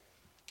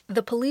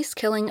The police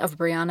killing of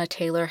Breonna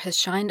Taylor has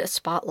shined a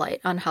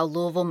spotlight on how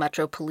Louisville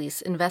Metro Police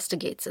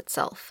investigates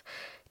itself.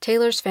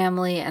 Taylor's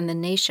family and the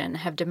nation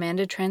have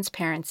demanded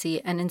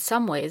transparency and in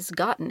some ways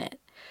gotten it.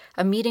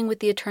 A meeting with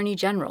the Attorney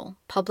General,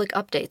 public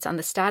updates on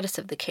the status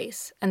of the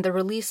case, and the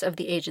release of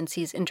the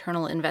agency's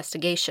internal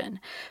investigation.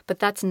 But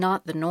that's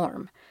not the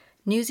norm.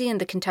 Newsy and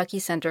the Kentucky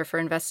Center for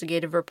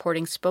Investigative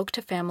Reporting spoke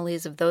to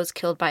families of those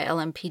killed by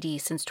LMPD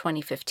since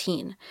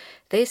 2015.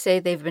 They say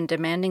they've been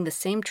demanding the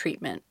same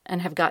treatment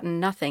and have gotten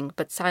nothing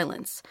but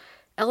silence.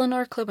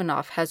 Eleanor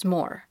Klibanoff has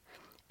more.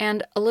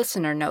 And a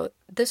listener note,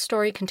 this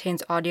story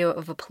contains audio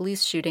of a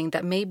police shooting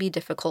that may be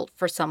difficult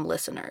for some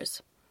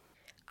listeners.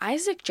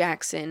 Isaac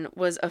Jackson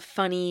was a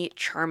funny,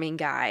 charming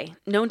guy,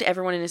 known to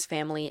everyone in his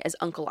family as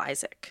Uncle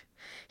Isaac.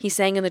 He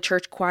sang in the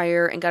church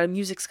choir and got a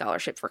music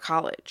scholarship for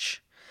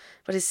college.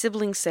 But his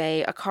siblings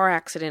say a car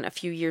accident a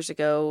few years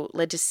ago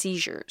led to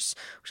seizures,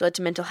 which led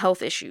to mental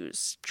health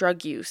issues,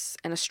 drug use,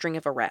 and a string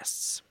of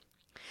arrests.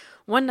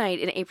 One night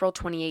in April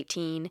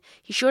 2018,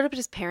 he showed up at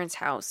his parents'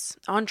 house,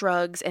 on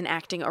drugs and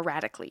acting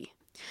erratically.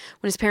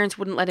 When his parents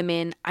wouldn't let him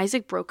in,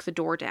 Isaac broke the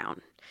door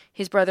down.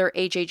 His brother,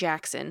 A.J.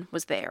 Jackson,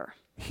 was there.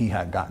 He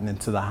had gotten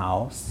into the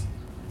house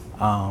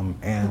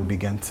and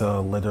began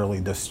to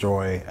literally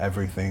destroy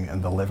everything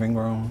in the living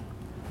room.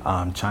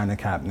 China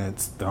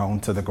cabinets thrown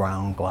to the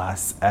ground,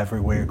 glass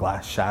everywhere,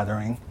 glass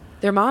shattering.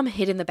 Their mom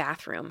hid in the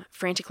bathroom,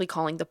 frantically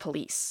calling the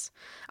police.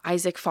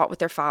 Isaac fought with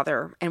their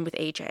father and with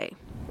AJ.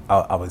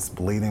 I was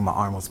bleeding, my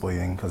arm was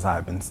bleeding because I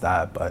had been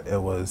stabbed, but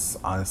it was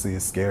honestly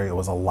scary. It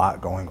was a lot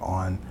going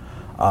on,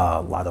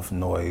 a lot of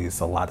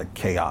noise, a lot of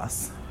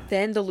chaos.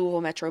 Then the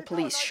Louisville Metro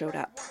Police showed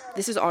up.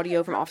 This is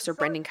audio from Officer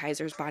Brendan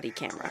Kaiser's body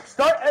camera.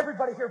 Start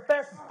everybody here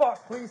fast as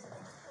fuck, please.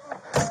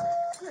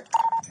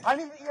 I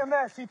need the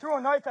EMS. He threw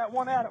a knife at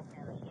one Adam.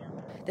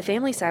 The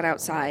family sat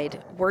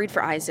outside, worried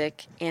for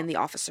Isaac and the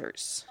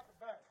officers.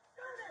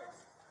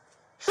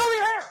 Show me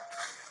your hand!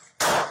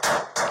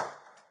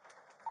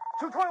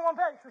 221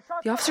 bags.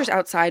 The officers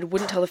outside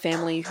wouldn't tell the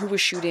family who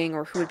was shooting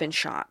or who had been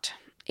shot.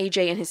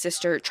 AJ and his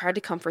sister tried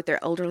to comfort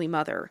their elderly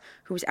mother,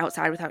 who was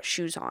outside without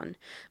shoes on,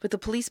 but the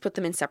police put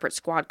them in separate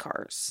squad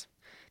cars.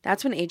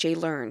 That's when AJ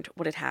learned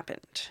what had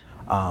happened.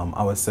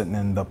 I was sitting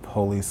in the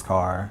police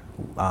car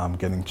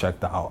getting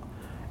checked out,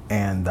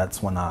 and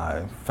that's when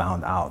I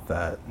found out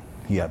that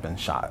he had been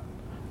shot.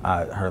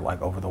 I heard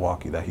over the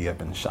walkie that he had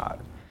been shot.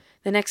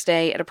 The next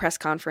day at a press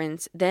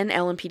conference, then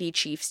LMPD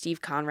Chief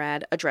Steve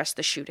Conrad addressed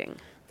the shooting.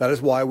 That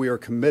is why we are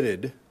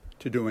committed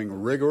to doing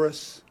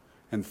rigorous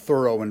and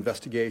thorough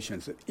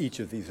investigations at each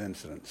of these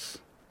incidents.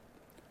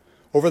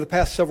 Over the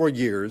past several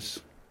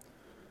years,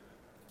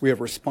 we have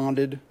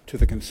responded to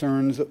the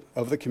concerns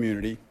of the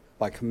community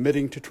by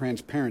committing to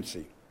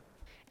transparency.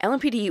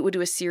 LMPD would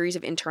do a series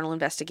of internal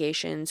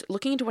investigations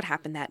looking into what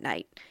happened that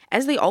night,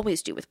 as they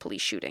always do with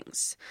police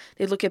shootings.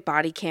 They'd look at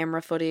body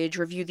camera footage,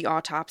 review the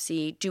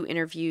autopsy, do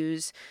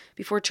interviews,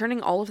 before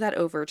turning all of that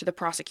over to the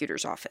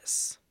prosecutor's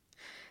office.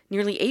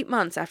 Nearly 8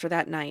 months after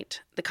that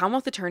night, the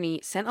Commonwealth Attorney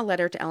sent a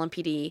letter to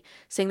LMPD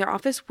saying their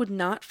office would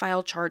not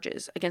file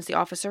charges against the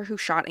officer who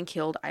shot and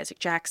killed Isaac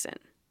Jackson.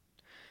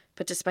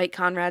 But despite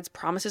Conrad's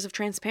promises of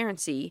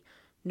transparency,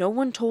 no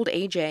one told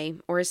AJ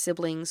or his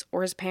siblings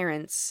or his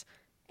parents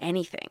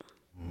anything.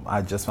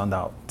 I just found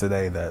out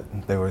today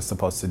that they were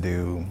supposed to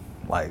do,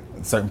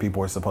 certain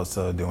people were supposed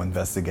to do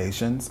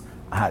investigations.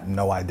 I had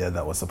no idea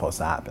that was supposed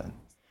to happen.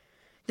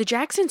 The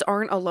Jacksons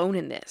aren't alone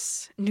in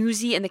this.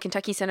 Newsy and the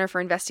Kentucky Center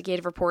for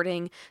Investigative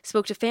Reporting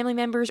spoke to family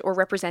members or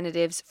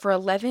representatives for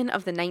 11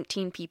 of the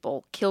 19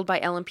 people killed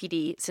by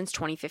LMPD since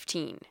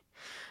 2015.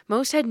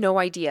 Most had no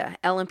idea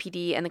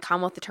LMPD and the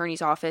Commonwealth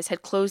Attorney's Office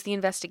had closed the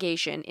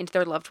investigation into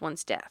their loved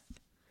one's death.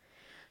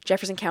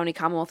 Jefferson County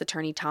Commonwealth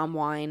Attorney Tom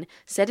Wine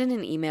said in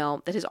an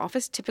email that his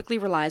office typically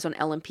relies on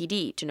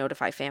LMPD to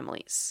notify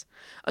families.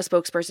 A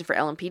spokesperson for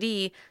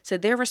LMPD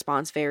said their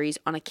response varies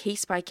on a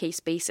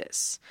case-by-case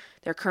basis.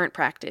 Their current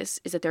practice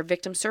is that their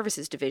Victim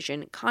Services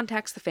Division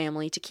contacts the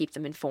family to keep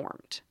them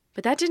informed.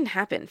 But that didn't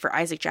happen for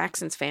Isaac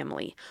Jackson's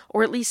family,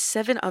 or at least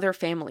 7 other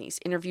families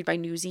interviewed by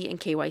Newsy and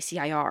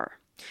KYCIR.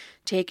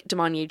 Take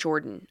Damonier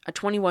Jordan, a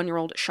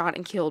 21-year-old shot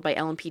and killed by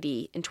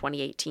LMPD in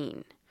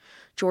 2018.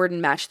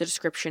 Jordan matched the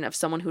description of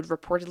someone who'd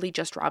reportedly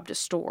just robbed a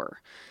store.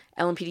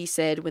 LMPD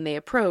said when they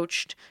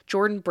approached,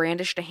 Jordan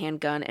brandished a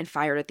handgun and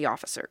fired at the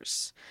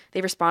officers. They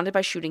responded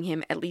by shooting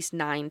him at least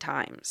 9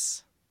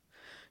 times.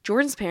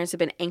 Jordan's parents have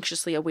been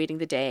anxiously awaiting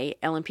the day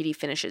LMPD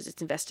finishes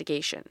its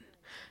investigation.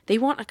 They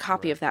want a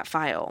copy of that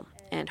file,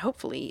 and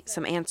hopefully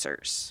some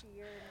answers.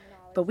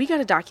 But we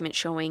got a document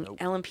showing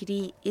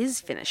LMPD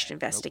is finished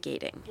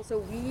investigating. So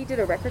we did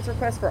a records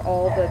request for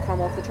all the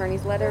Commonwealth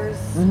Attorney's letters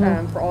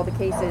for all the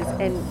cases,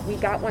 and we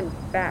got one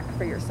back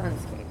for your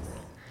son's case.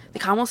 The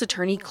Commonwealth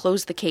Attorney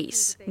closed the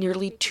case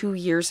nearly 2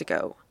 years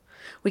ago.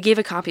 We gave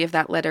a copy of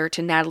that letter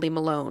to Natalie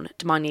Malone,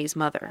 Damonier's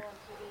mother.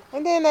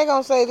 And then they're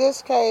going to say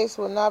this case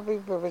will not be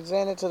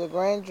presented to the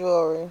grand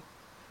jury,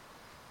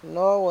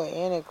 nor will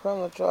any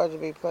criminal charge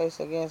be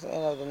placed against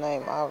any of the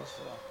named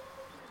officer.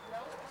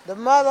 The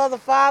mother or the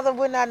father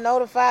would not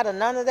notify of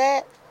none of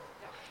that?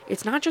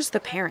 It's not just the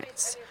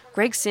parents.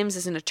 Greg Sims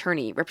is an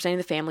attorney representing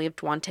the family of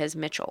Duantez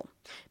Mitchell.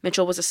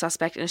 Mitchell was a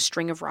suspect in a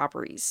string of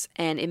robberies,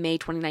 and in May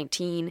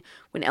 2019,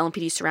 when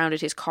LMPD surrounded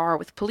his car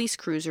with police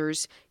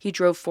cruisers, he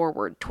drove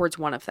forward towards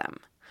one of them.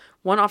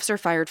 One officer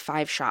fired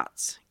 5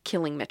 shots,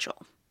 killing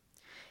Mitchell.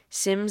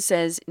 Sims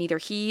says neither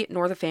he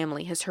nor the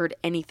family has heard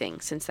anything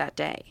since that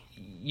day.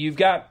 You've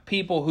got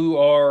people who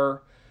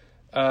are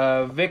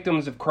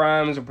victims of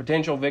crimes or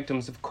potential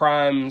victims of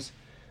crimes,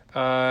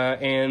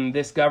 and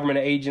this government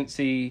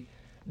agency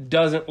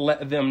doesn't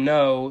let them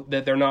know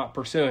that they're not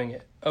pursuing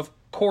it. Of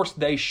course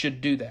they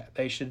should do that.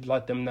 They should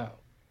let them know.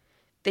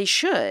 They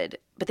should,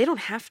 but they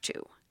don't have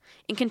to.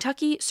 In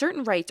Kentucky,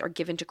 certain rights are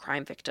given to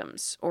crime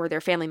victims or their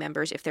family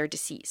members if they're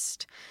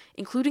deceased,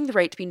 including the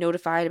right to be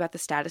notified about the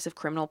status of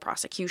criminal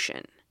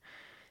prosecution.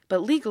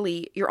 But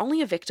legally, you're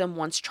only a victim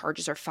once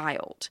charges are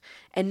filed,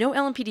 and no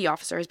LMPD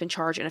officer has been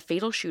charged in a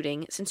fatal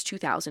shooting since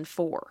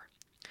 2004.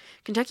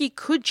 Kentucky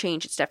could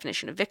change its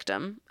definition of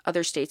victim.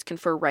 Other states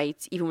confer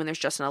rights even when there's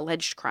just an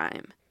alleged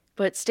crime.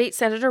 But State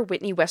Senator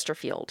Whitney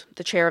Westerfield,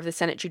 the chair of the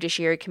Senate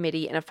Judiciary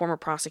Committee and a former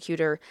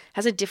prosecutor,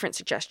 has a different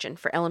suggestion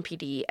for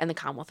LMPD and the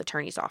Commonwealth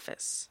Attorney's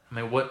Office. I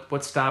mean,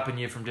 what's stopping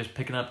you from just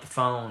picking up the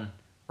phone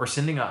or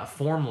sending a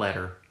form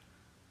letter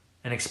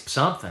and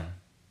something?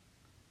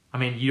 I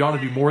mean, you ought to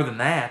do more than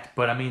that,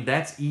 but I mean,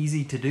 that's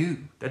easy to do.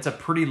 That's a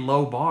pretty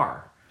low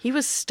bar. He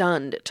was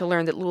stunned to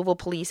learn that Louisville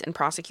police and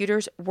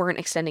prosecutors weren't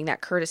extending that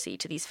courtesy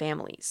to these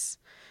families.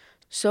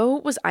 So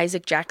was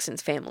Isaac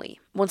Jackson's family,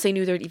 once they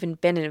knew there'd even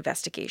been an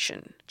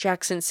investigation.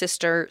 Jackson's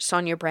sister,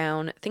 Sonia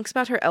Brown, thinks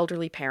about her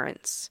elderly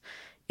parents.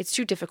 It's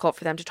too difficult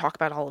for them to talk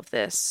about all of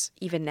this,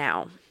 even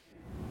now.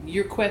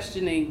 You're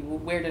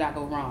questioning, where did I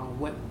go wrong?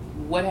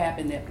 What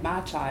happened that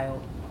my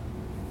child's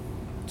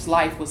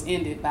life was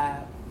ended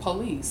by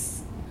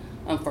police?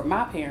 For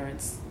my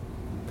parents,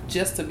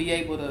 just to be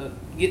able to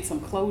get some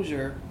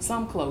closure,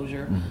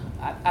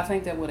 I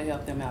think that would have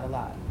helped them out a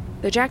lot.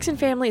 The Jackson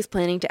family is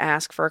planning to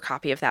ask for a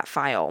copy of that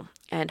file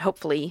and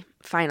hopefully,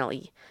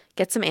 finally,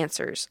 get some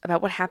answers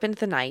about what happened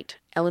the night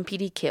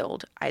LMPD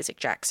killed Isaac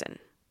Jackson.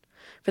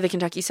 For the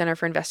Kentucky Center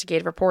for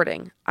Investigative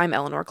Reporting, I'm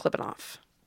Eleanor Klibanoff.